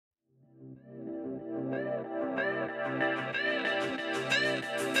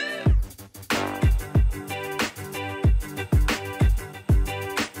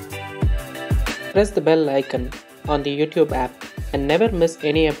Press the bell icon on the YouTube app and never miss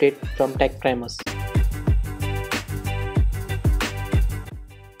any update from Tech Primers.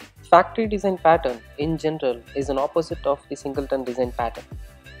 Factory design pattern in general is an opposite of the singleton design pattern,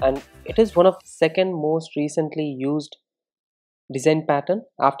 and it is one of the second most recently used design pattern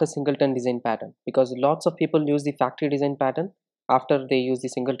after singleton design pattern, because lots of people use the factory design pattern after they use the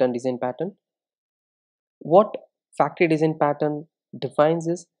singleton design pattern. What factory design pattern defines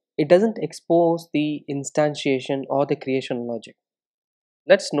is it doesn't expose the instantiation or the creation logic.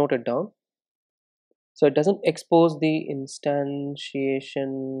 Let's note it down. So it doesn't expose the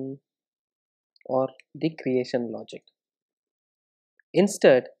instantiation or the creation logic.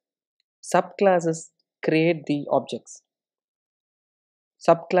 Instead, subclasses create the objects.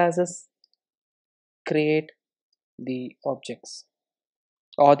 Subclasses create the objects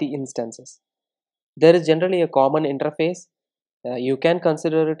or the instances. There is generally a common interface. You can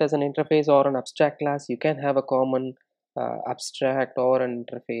consider it as an interface or an abstract class. You can have a common abstract or an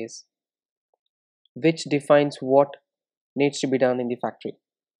interface which defines what needs to be done in the factory.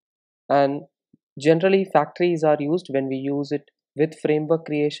 And generally, factories are used when we use it with framework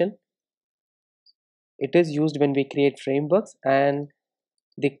creation. It is used when we create frameworks and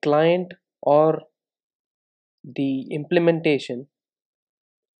the client or the implementation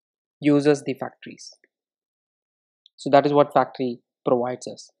uses the factories. So that is what factory provides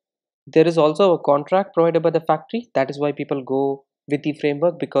us. There is also a contract provided by the factory. That is why people go with the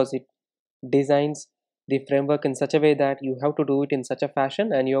framework, because it designs the framework in such a way that you have to do it in such a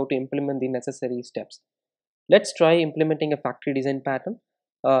fashion and you have to implement the necessary steps. Let's try implementing a factory design pattern.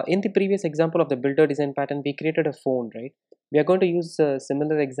 In the previous example of the builder design pattern, we created a phone, right? We are going to use a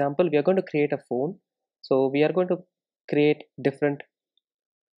similar example. We are going to create a phone. So we are going to create different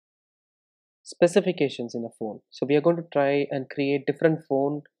specifications in a phone. So we are going to try and create different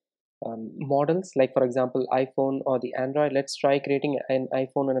phone models, like for example iPhone or the Android. Let's try creating an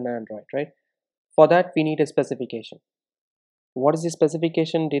iPhone and an Android, right? For that we need a specification. What does the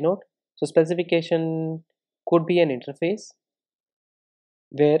specification denote? So specification could be an interface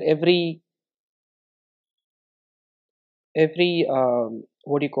where every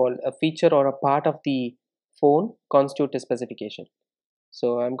what do you call, a feature or a part of the phone constitute a specification.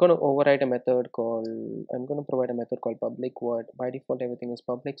 So I'm going to override a method called, I'm going to provide a method called public void. By default everything is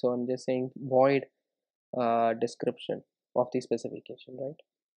public, so I'm just saying void description of the specification, right?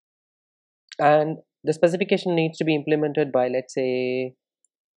 And the specification needs to be implemented by, let's say,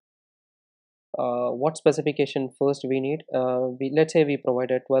 what specification first we need. Let's say we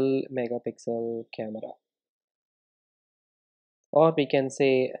provide a 12 megapixel camera, or we can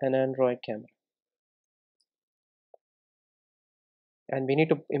say an Android camera, and we need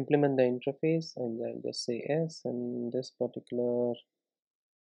to implement the interface, and I'll just say yes, and this particular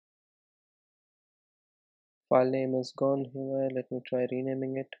file name is gone here. Let me try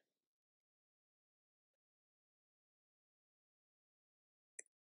renaming it.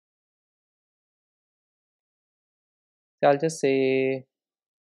 So I'll just say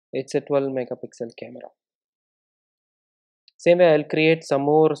it's a 12 megapixel camera. Same way I'll create some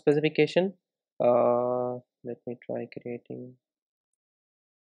more specification. Let me try creating.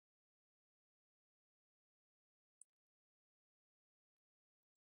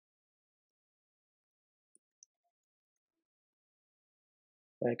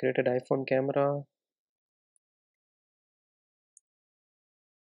 I created iPhone camera.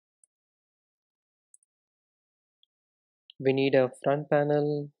 We need a front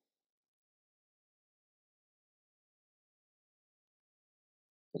panel.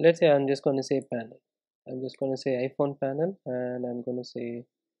 Let's say I'm just going to say panel. I'm just going to say iPhone panel, and I'm going to say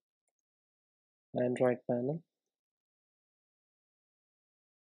Android panel.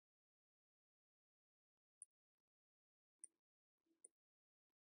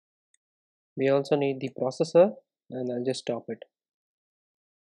 We also need the processor, and I'll just stop it.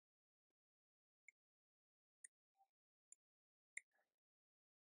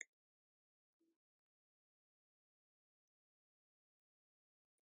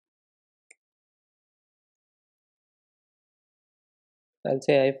 I'll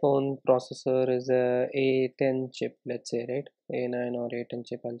say iPhone processor is a A10 chip, let's say, right? A9 or A10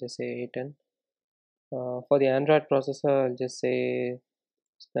 chip. I'll just say A10. For the Android processor, I'll just say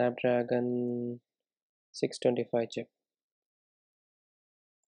Snapdragon 625 chip.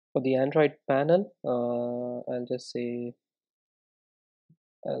 For the Android panel, I'll say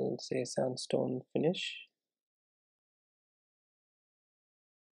sandstone finish.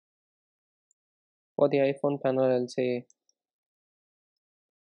 For the iPhone panel, I'll say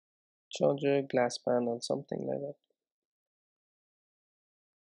charger glass panel, something like that.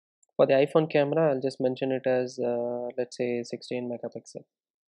 For the iPhone camera, I'll just mention it as let's say 16 megapixel,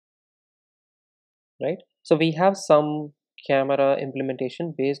 right? So we have some camera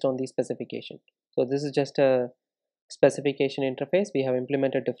implementation based on the specification. So this is just a specification interface. We have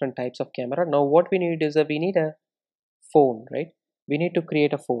implemented different types of camera. Now what we need is we need a phone, right? We need to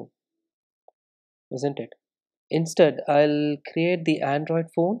create a phone, isn't it? Instead, I'll create the Android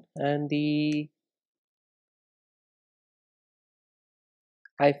phone and the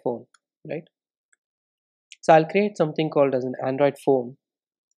iPhone, right? So I'll create something called as an Android phone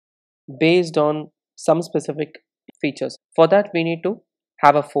based on some specific features. For that, we need to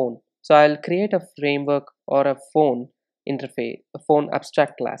have a phone. So I'll create a framework or a phone interface, a phone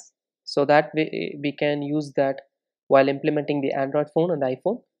abstract class. So that we can use that while implementing the Android phone and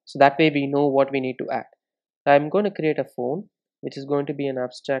iPhone. So that way we know what we need to add. I'm going to create a phone, which is going to be an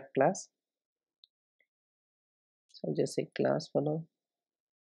abstract class. So I'll just say class for now.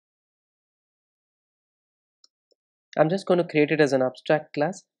 I'm just going to create it as an abstract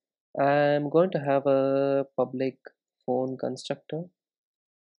class. I'm going to have a public phone constructor,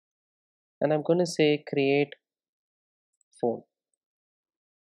 and I'm going to say create phone,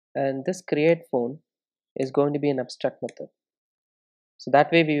 and this create phone is going to be an abstract method. So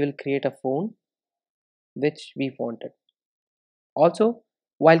that way we will create a phone which we wanted. Also,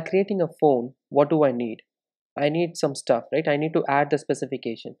 while creating a phone, what do I need? I need some stuff, right? I need to add the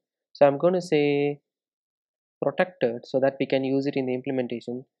specification. So I'm going to say protected so that we can use it in the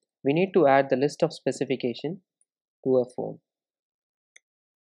implementation. We need to add the list of specification to a phone.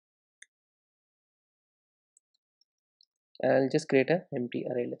 I'll just create a empty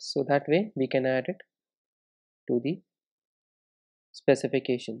array list. So that way we can add it to the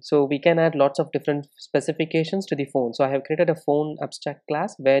specification. So we can add lots of different specifications to the phone. So I have created a phone abstract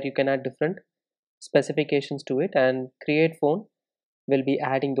class where you can add different specifications to it, and create phone will be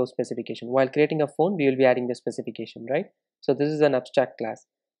adding those specifications. While creating a phone, we will be adding the specification, right? So this is an abstract class.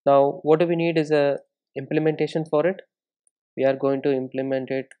 Now what do we need is a implementation for it. We are going to implement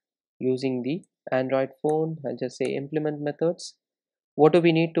it using the Android phone. I'll just say implement methods. What do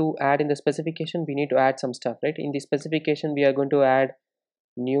we need to add in the specification? We need to add some stuff, right? In the specification, we are going to add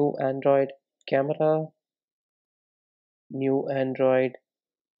new Android camera, new Android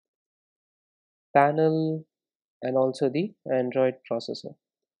panel, and also the Android processor.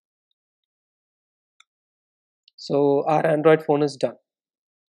 So our Android phone is done.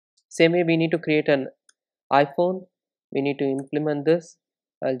 Same way we need to create an iPhone. We need to implement this.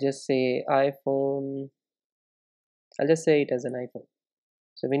 I'll just say iPhone. I'll just say it as an iPhone.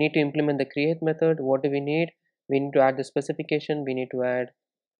 So we need to implement the create method. What do we need? We need to add the specification. We need to add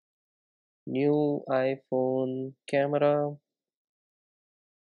new iPhone camera.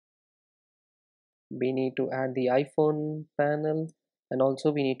 We need to add the iPhone panel, and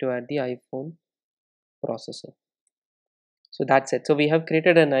also we need to add the iPhone processor. So that's it. So we have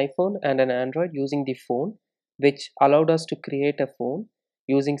created an iPhone and an Android using the phone, which allowed us to create a phone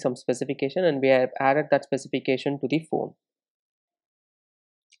using some specification, and we have added that specification to the phone.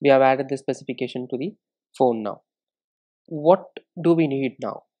 We have added the specification to the phone now. What do we need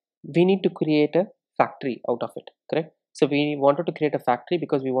now? We need to create a factory out of it, correct? So we wanted to create a factory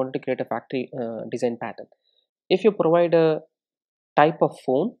because we wanted to create a factory design pattern. If you provide a type of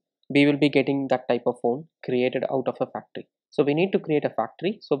phone, we will be getting that type of phone created out of a factory. So we need to create a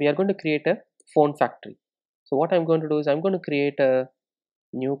factory. So we are going to create a phone factory. So what I'm going to do is I'm going to create a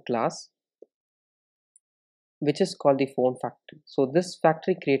new class which is called the phone factory. So this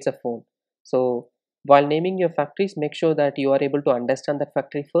factory creates a phone. So while naming your factories, make sure that you are able to understand that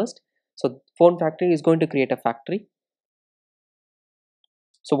factory first. So phone factory is going to create a factory.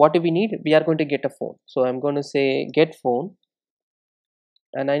 So what do we need? We are going to get a phone. So I'm going to say get phone,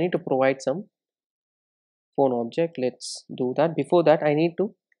 and I need to provide some phone object. Let's do that. Before that, I need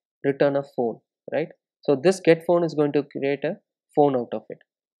to return a phone, right? So this get phone is going to create a phone out of it.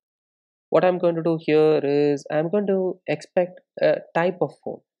 What I'm going to do here is I'm going to expect a type of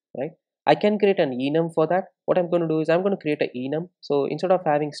phone, right? I can create an enum for that. What I'm going to do is I'm going to create an enum. So instead of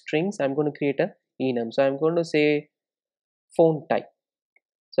having strings, I'm going to create a enum. So I'm going to say phone type.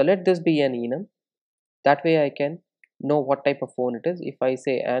 So let this be an enum. That way I can know what type of phone it is. If I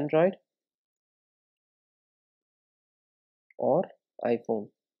say Android or iPhone,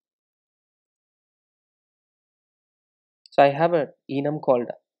 so I have an enum called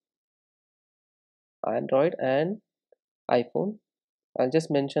Android and iPhone. I'll just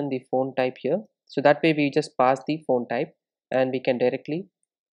mention the phone type here. So that way we just pass the phone type, and we can directly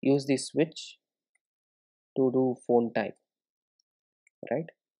use the switch to do phone type, right?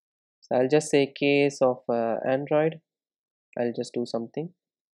 So I'll just say case of Android. I'll just do something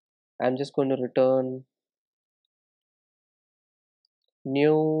I'm just going to return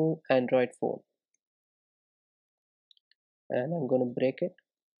new Android phone, and I'm going to break it.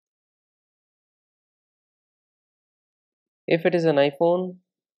 If it is an iPhone,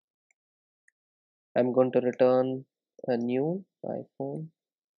 I'm going to return a new iPhone,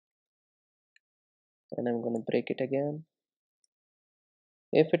 and I'm going to break it again.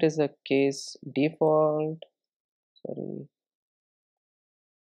 If it is a case default, sorry,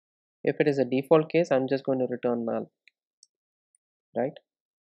 if it is a default case, I'm just going to return null, right?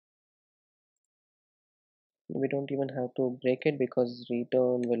 We don't even have to break it because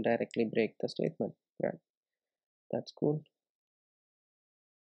return will directly break the statement. Right, that's cool.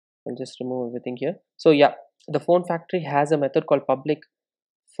 I'll just remove everything here. So yeah, the phone factory has a method called public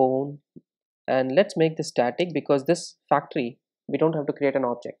phone, and let's make this static because this factory, we don't have to create an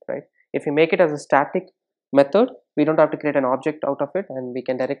object, right? If we make it as a static method, we don't have to create an object out of it, and we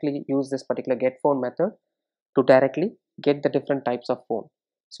can directly use this particular get phone method to directly get the different types of phone.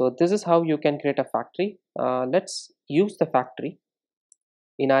 So this is how you can create a factory. Let's use the factory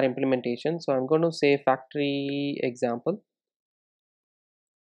in our implementation. So I'm going to say factory example.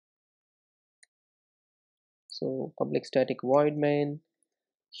 So public static void main.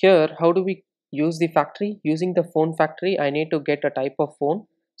 Here, how do we use the factory? Using the phone factory, I need to get a type of phone.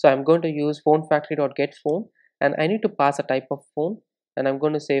 So I'm going to use phone factory.get phone, and I need to pass a type of phone, and I'm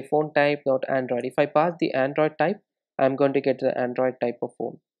going to say phone type dot Android. If I pass the Android type, I'm going to get the Android type of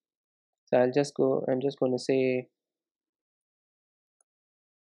phone. So I'm just going to say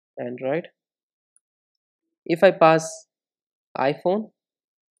Android. If I pass iPhone,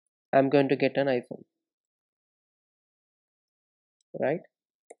 I'm going to get an iPhone, right?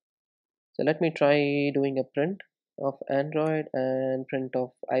 So let me try doing a print of Android and print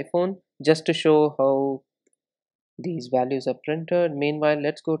of iPhone just to show how these values are printed. Meanwhile,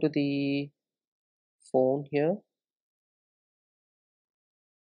 let's go to the phone here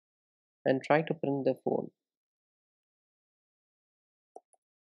and try to print the phone.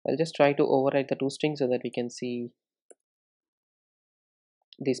 I'll just try to override the toString so that we can see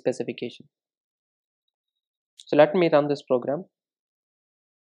the specification. So let me run this program.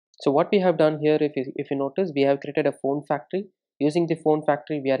 So what we have done here, if you notice, we have created a phone factory. Using the phone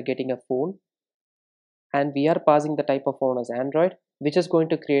factory, we are getting a phone, and we are passing the type of phone as Android, which is going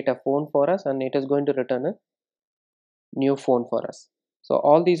to create a phone for us, and it is going to return a new phone for us. So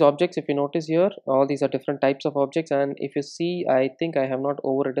all these objects, if you notice here, all these are different types of objects, and if you see, I think I have not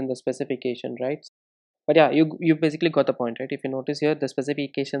overwritten the specification, right? But yeah, you basically got the point, right? If you notice here, the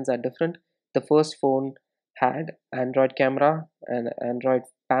specifications are different. The first phone had Android camera and Android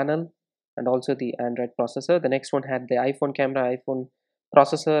panel and also the Android processor. The next one had the iPhone camera, iPhone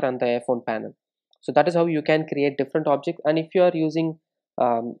processor, and the iPhone panel. So that is how you can create different objects. And if you are using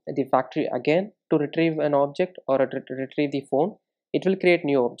the factory again to retrieve an object or retrieve the phone, it will create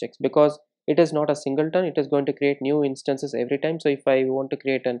new objects because it is not a singleton. It is going to create new instances every time. So if I want to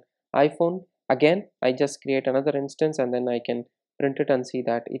create an iPhone, again, I just create another instance and then I can print it and see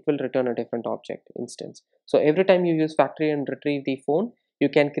that it will return a different object instance. So every time you use factory and retrieve the phone, you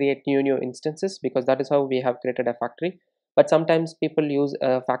can create new instances because that is how we have created a factory. But sometimes people use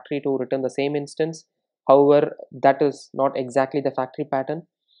a factory to return the same instance. However, that is not exactly the factory pattern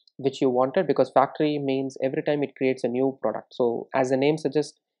which you wanted, because factory means every time it creates a new product. So as the name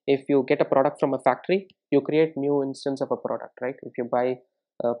suggests, if you get a product from a factory, you create new instance of a product, right? If you buy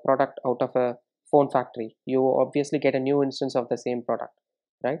a product out of a phone factory, you obviously get a new instance of the same product,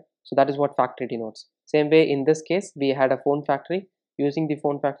 right? So that is what factory denotes. Same way in this case, we had a phone factory. Using the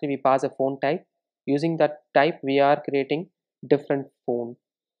phone factory, we pass a phone type. Using that type, we are creating different phone.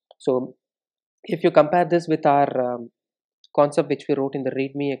 So if you compare this with our concept which we wrote in the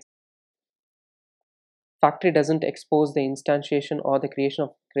readme, factory doesn't expose the instantiation or the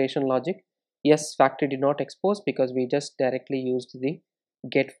creation logic. Yes, factory did not expose because we just directly used the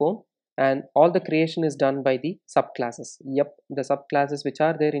get phone, and all the creation is done by the subclasses. Yep, the subclasses which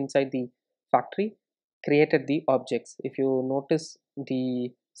are there inside the factory created the objects. If you notice, the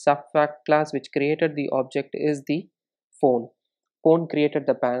subfact class which created the object is the phone. Phone created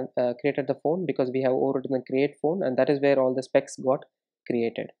created the phone because we have overridden the create phone, and that is where all the specs got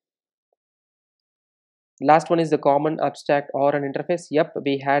created. Last one is the common abstract or an interface. Yep,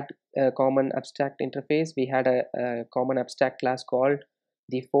 we had a common abstract interface. We had a common abstract class called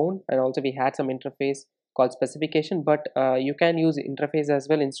the phone, and also we had some interface called specification, but you can use interface as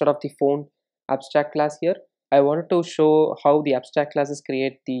well instead of the phone abstract class. Here I wanted to show how the abstract classes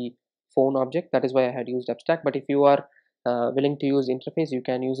create the phone object. That is why I had used abstract, but if you are willing to use interface, you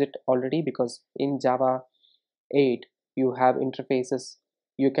can use it already, because in Java 8 you have interfaces.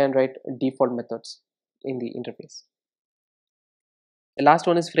 you can write default methods in the interface. The last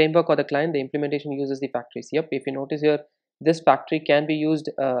one is framework or the client. The implementation uses the factories. Yep, if you notice here, this factory can be used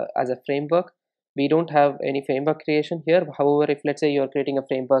as a framework. We don't have any framework creation here. However, if let's say you're creating a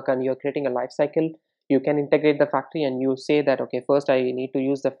framework and you're creating a life cycle, you can integrate the factory and you say that, okay, first I need to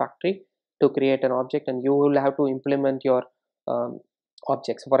use the factory to create an object, and you will have to implement your um,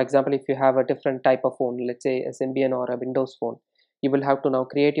 objects. For example, if you have a different type of phone, let's say a Symbian or a Windows phone, you will have to now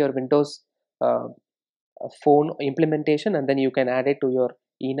create your Windows uh, phone implementation, and then you can add it to your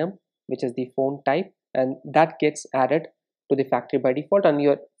enum, which is the phone type, and that gets added to the factory by default, and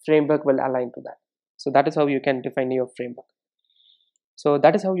your framework will align to that. So that is how you can define your framework. So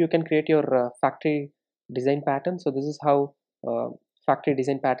that is how you can create your factory design pattern. So this is how uh, factory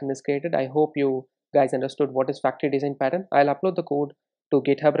design pattern is created. I hope you guys understood what is factory design pattern. I'll upload the code to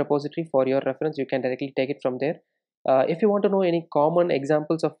GitHub repository for your reference. You can directly take it from there. If you want to know any common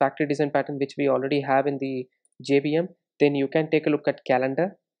examples of factory design pattern which we already have in the JVM, then you can take a look at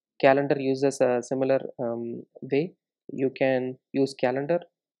calendar. Calendar uses a similar way. You can use calendar,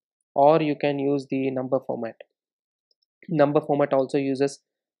 or you can use the number format. Number format also uses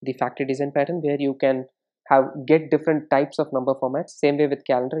the factory design pattern, where you can get different types of number formats. Same way with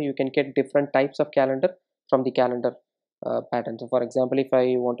calendar, you can get different types of calendar from the calendar pattern. So for example, if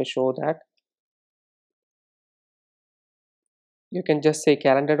I want to show that, you can just say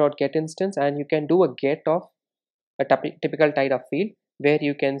calendar.get instance, and you can do a get of a typical type of field, where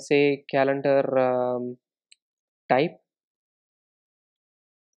you can say calendar type,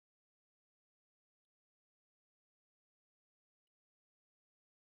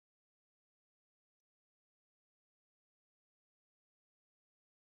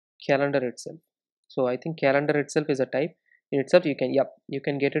 calendar itself. So I think calendar itself is a type in itself. You can, yep, you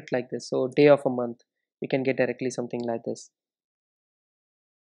can get it like this. So day of a month, you can get directly something like this.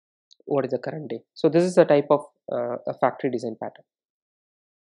 What is the current day? So this is the type of a factory design pattern.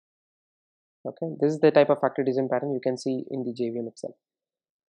 Okay, this is the type of factory design pattern you can see in the JVM itself.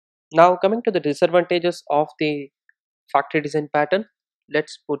 Now coming to the disadvantages of the factory design pattern,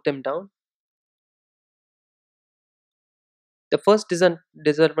 let's put them down. The first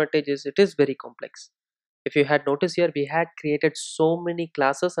disadvantage is it is very complex. If you had noticed here, we had created so many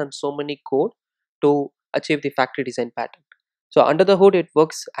classes and so many code to achieve the factory design pattern. So under the hood, it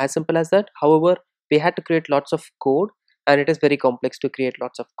works as simple as that. However, we had to create lots of code, and it is very complex to create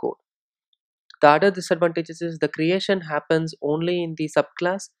lots of code. The other disadvantages is the creation happens only in the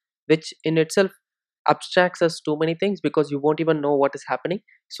subclass, which in itself abstracts us too many things, because you won't even know what is happening.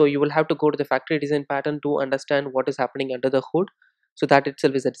 So you will have to go to the factory design pattern to understand what is happening under the hood. So that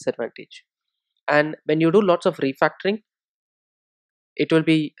itself is a disadvantage. And when you do lots of refactoring, it will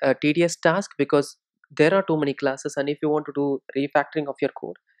be a tedious task, because there are too many classes, and if you want to do refactoring of your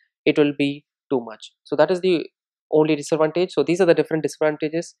code, it will be too much. So that is the only disadvantage. So these are the different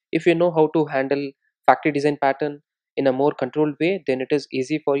disadvantages. If you know how to handle factory design pattern in a more controlled way, then it is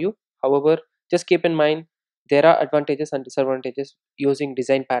easy for you. However, just keep in mind, there are advantages and disadvantages using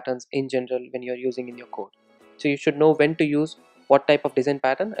design patterns in general when you're using in your code. So you should know when to use what type of design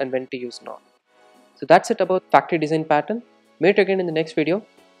pattern and when to use not. So that's it about factory design pattern. Meet again in the next video.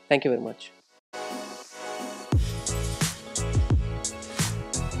 Thank you very much.